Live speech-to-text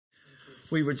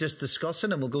We were just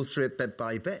discussing, and we'll go through it bit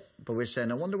by bit, but we're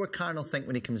saying, I wonder what Kyren will think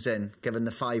when he comes in, given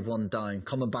the 5-1 down,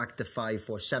 coming back to 5-4,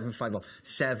 7-5,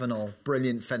 7-all,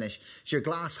 brilliant finish. Is your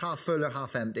glass half full or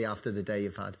half empty after the day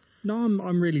you've had? No,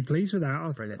 I'm really pleased with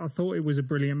that. I thought it was a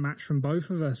brilliant match from both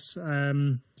of us.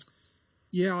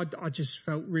 Yeah, I just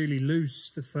felt really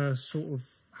loose the first sort of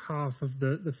half of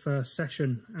the first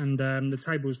session, and the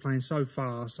table was playing so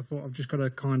fast. I thought I've just got to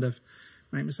kind of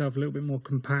make myself a little bit more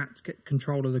compact, get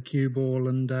control of the cue ball,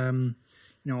 and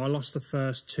you know, I lost the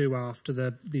first 2 after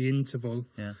the interval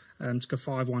to go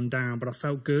 5-1 down, but I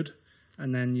felt good,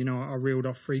 and then you know I reeled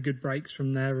off 3 good breaks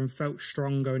from there and felt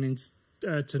strong going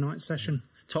into tonight's session.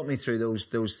 Talk me through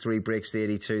those 3 breaks, the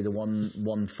 82, the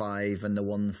 1-1-5 and the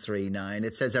 1-3-9.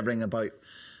 It says everything about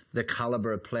the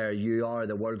calibre of player you are,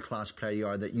 the world-class player you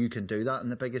are, that you can do that on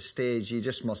the biggest stage. You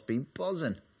just must be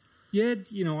buzzing. Yeah,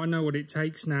 you know, I know what it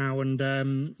takes now, and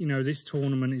you know, this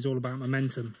tournament is all about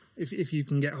momentum. If you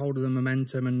can get hold of the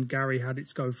momentum, and Gary had it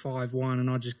to go 5-1, and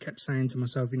I just kept saying to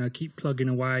myself, you know, keep plugging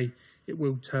away, it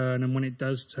will turn, and when it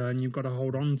does turn, you've got to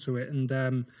hold on to it.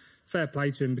 And fair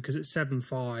play to him, because at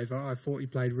 7-5, I thought he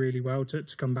played really well to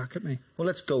come back at me. Well,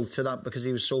 let's go to that, because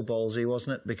he was so ballsy,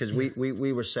 wasn't it? Because we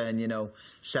were saying, you know,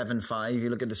 7-5, you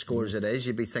look at the scores it is,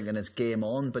 you'd be thinking it's game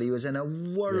on, but he was in a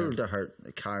world of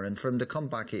hurt, Kyren. For him to come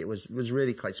back, it was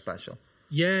really quite special.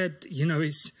 Yeah, you know,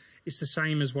 it's the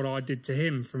same as what I did to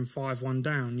him from 5-1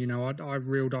 down. You know, I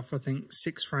reeled off, I think,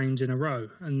 6 frames in a row,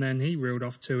 and then he reeled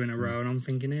off 2 in a row, and I'm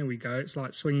thinking, here we go. It's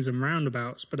like swings and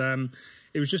roundabouts. But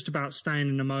it was just about staying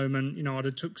in the moment. You know, I'd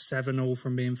have took 7-all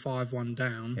from being 5-1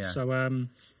 down. Yeah. So,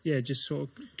 yeah, just sort of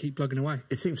keep plugging away.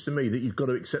 It seems to me that you've got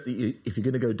to accept that if you're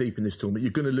going to go deep in this tournament,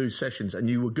 you're going to lose sessions, and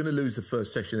you were going to lose the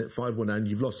first session at 5-1 and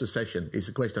you've lost a session. It's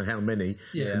a question of how many,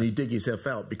 and you dig yourself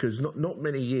out, because not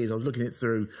many years, I was looking it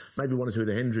through, maybe 1 or 2 of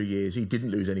the Hendry years, he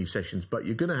didn't lose any sessions, but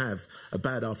you're going to have a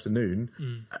bad afternoon.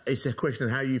 It's a question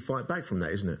of how you fight back from that,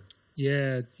 isn't it?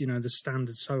 Yeah, you know, the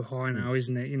standard's so high now,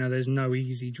 isn't it? You know, there's no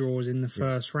easy draws in the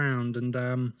first round,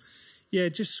 and yeah,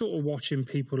 just sort of watching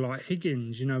people like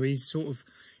Higgins, you know, he's sort of,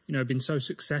 you know, been so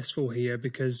successful here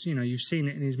because, you know, you've seen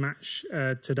it in his match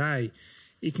today.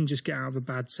 He can just get out of a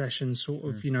bad session sort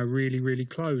of, you know, really, really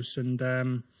close. And,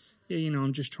 yeah, you know,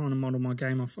 I'm just trying to model my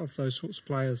game off those sorts of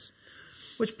players.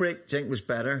 Which break do you think was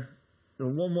better? The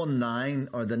 1-1-9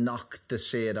 or the knock to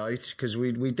see it out? Because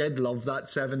we did love that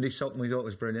 70-something. We thought it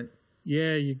was brilliant.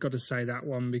 Yeah, you've got to say that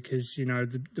one, because, you know,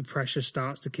 the pressure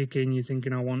starts to kick in. You're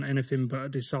thinking, I want anything but a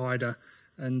decider.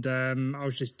 And I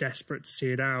was just desperate to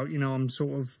see it out. You know, I'm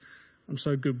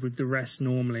so good with the rest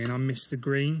normally, and I missed the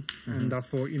green. And I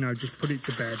thought, you know, just put it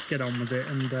to bed, get on with it.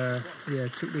 And, yeah,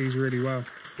 took these really well.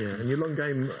 Yeah, and your long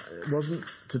game wasn't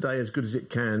today as good as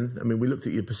it can. I mean, we looked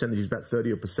at your percentages, about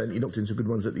 30%. You knocked in some good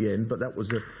ones at the end, but that was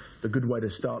the good way to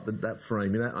start that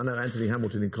frame. You know, I know Anthony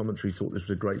Hamilton in commentary thought this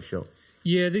was a great shot.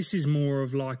 Yeah, this is more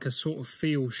of like a sort of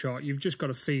feel shot. You've just got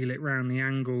to feel it round the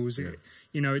angles. Yeah.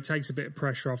 You know, it takes a bit of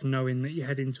pressure off knowing that you're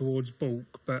heading towards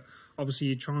bulk, but obviously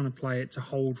you're trying to play it to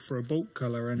hold for a bulk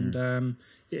colour, and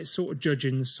it's sort of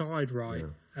judging the side right.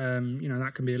 Yeah. You know,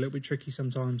 that can be a little bit tricky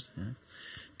sometimes. Yeah.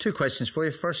 2 questions for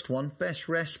you. First one, best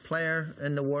rest player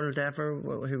in the world ever?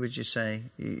 Who would you say?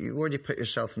 Where do you put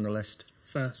yourself on the list?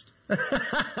 First.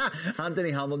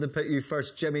 Anthony Hamilton put you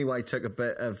first. Jimmy White took a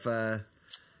bit of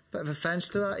offence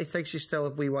to that. He thinks he's still a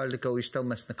wee while to go. He's still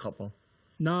missing a couple.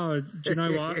 No, do you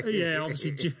know what? Yeah,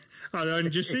 obviously, I've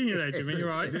only just seen you there, Jimmy. You're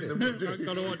right.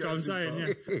 Got to watch what I'm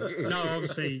saying. Yeah. No,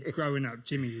 obviously, growing up,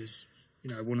 Jimmy is,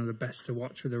 you know, one of the best to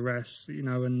watch with the rest. You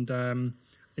know, and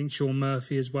I think Sean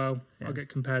Murphy as well. Yeah. I get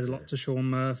compared a lot to Sean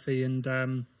Murphy,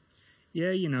 and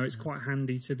yeah, you know, it's quite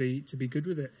handy to be good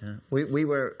with it. Yeah. We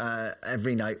were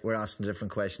every night we're asking a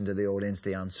different question to the audience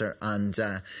to answer, and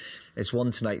it's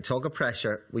one tonight. Talk of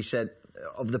pressure. We said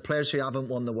of the players who haven't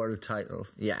won the world title,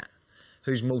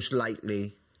 who's most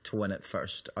likely to win it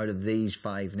first out of these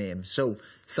 5 names? So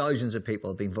thousands of people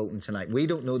have been voting tonight. We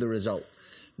don't know the result.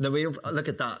 No, we don't, look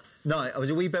at that. No, I was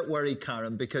a wee bit worried,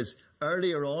 Kyren, because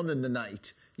earlier on in the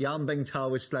night, Yan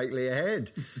Bingtao was slightly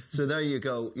ahead. So there you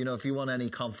go. You know, if you want any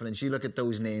confidence, you look at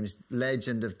those names.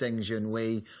 Legend of Ding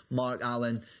Junhui, Mark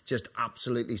Allen, just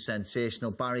absolutely sensational.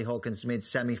 Barry Hawkins made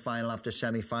semi-final after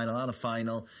semi-final and a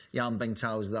final. Yan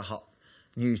Bingtao's the hot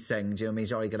new thing. Do you know what I mean?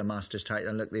 He's already got a Masters title,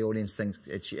 and look, the audience thinks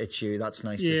it's you. That's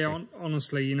nice to see. Yeah,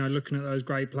 honestly, you know, looking at those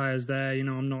great players there, you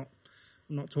know, I'm not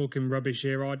not talking rubbish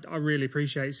here. I really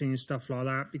appreciate seeing stuff like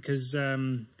that, because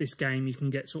this game you can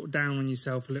get sort of down on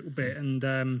yourself a little bit,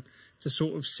 and to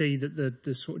sort of see that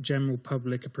the sort of general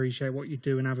public appreciate what you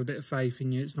do and have a bit of faith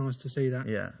in you, it's nice to see that.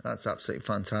 Yeah, that's absolutely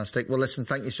fantastic. Well, listen,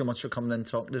 thank you so much for coming in and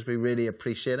talking to us. We really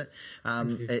appreciate it.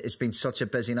 It's been such a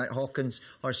busy night. Hawkins,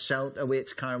 ourselves,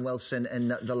 awaits Kyren Wilson in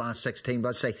the last 16, but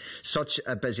I'd say such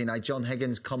a busy night. John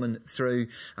Higgins coming through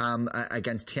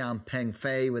against Tian Peng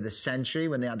Fei with a century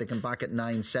when they had to come back at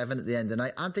 9-7 at the end of the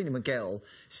night. Anthony McGill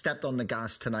stepped on the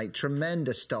gas tonight.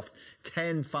 Tremendous stuff.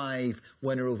 10-5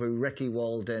 winner over Ricky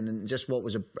Walden, and just what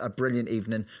was a brilliant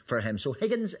evening for him. So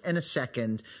Higgins in a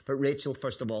second, but Rachel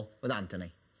first of all with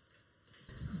Anthony.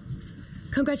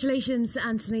 Congratulations,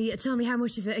 Anthony. Tell me, how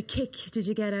much of a kick did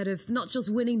you get out of not just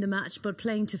winning the match but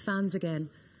playing to fans again?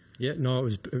 Yeah, no, it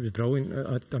was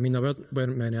brilliant. I mean, there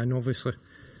weren't many in, obviously,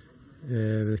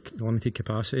 with limited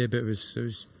capacity, but it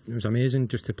was amazing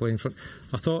just to play in front.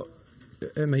 I thought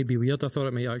it might be weird. I thought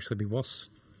it might actually be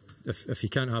worse. If you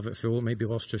can't have it full, it might be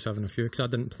worse just having a few, because I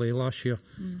didn't play last year,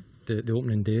 the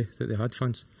opening day that they had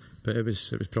fans. But it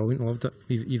was brilliant. Loved it,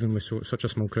 even with such a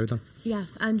small crowd on. Yeah,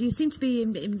 and you seem to be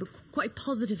quite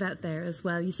positive out there as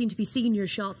well. You seem to be seeing your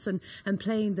shots and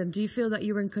playing them. Do you feel that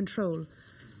you were in control?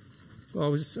 Well,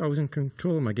 I was in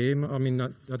control of my game. I mean, I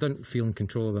didn't feel in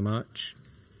control of the match.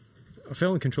 I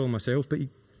felt in control of myself, but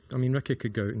Ricky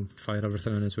could go out and fire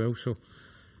everything in as well. So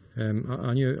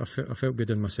I knew I felt good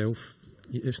in myself.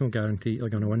 It's no guarantee you're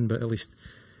going to win, but at least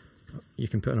you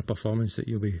can put in a performance that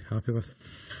you'll be happy with.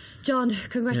 John,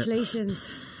 congratulations.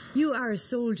 Yeah. You are a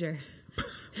soldier.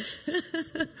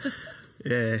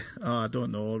 Yeah, I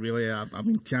don't know, really. I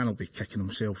mean, Tian will be kicking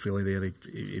himself, really, there.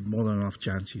 He had more than enough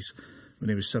chances. When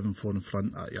he was 7-4 in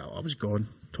front, I was gone,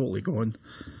 totally gone.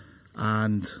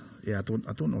 And, yeah, I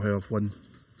don't know how I've won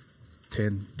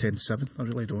 10-7. I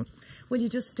really don't. Well, you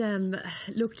just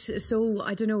looked so,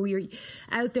 I don't know, you're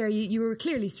out there, you were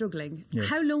clearly struggling. Yeah.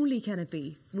 How lonely can it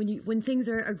be when things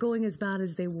are going as bad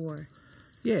as they were?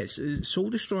 Yeah, it's soul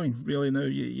destroying, really. Now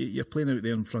you're playing out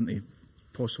there in front of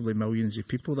possibly millions of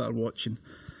people that are watching,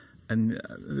 and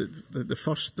the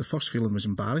first feeling was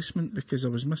embarrassment, because I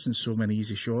was missing so many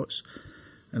easy shots.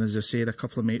 And as I said, a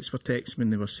couple of mates were texting me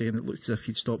and they were saying it looked as if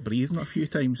you'd stopped breathing a few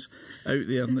times out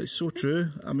there, and it's so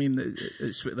true. I mean,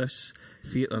 it's what this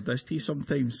theatre does to you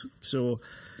sometimes. So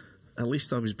at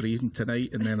least I was breathing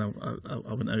tonight, and then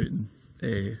I went out and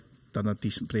done a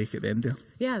decent break at the end there.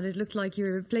 Yeah, and it looked like you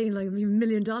were playing like $1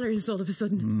 million all of a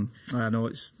sudden. I know,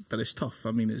 but it's tough.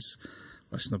 I mean,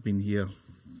 listen, I've been here,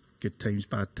 good times,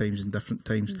 bad times, indifferent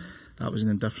times. That was an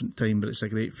indifferent time, but it's a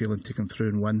great feeling to come through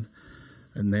and win.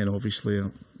 And then obviously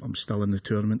I'm still in the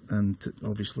tournament, and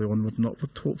obviously onward and upward,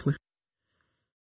 hopefully.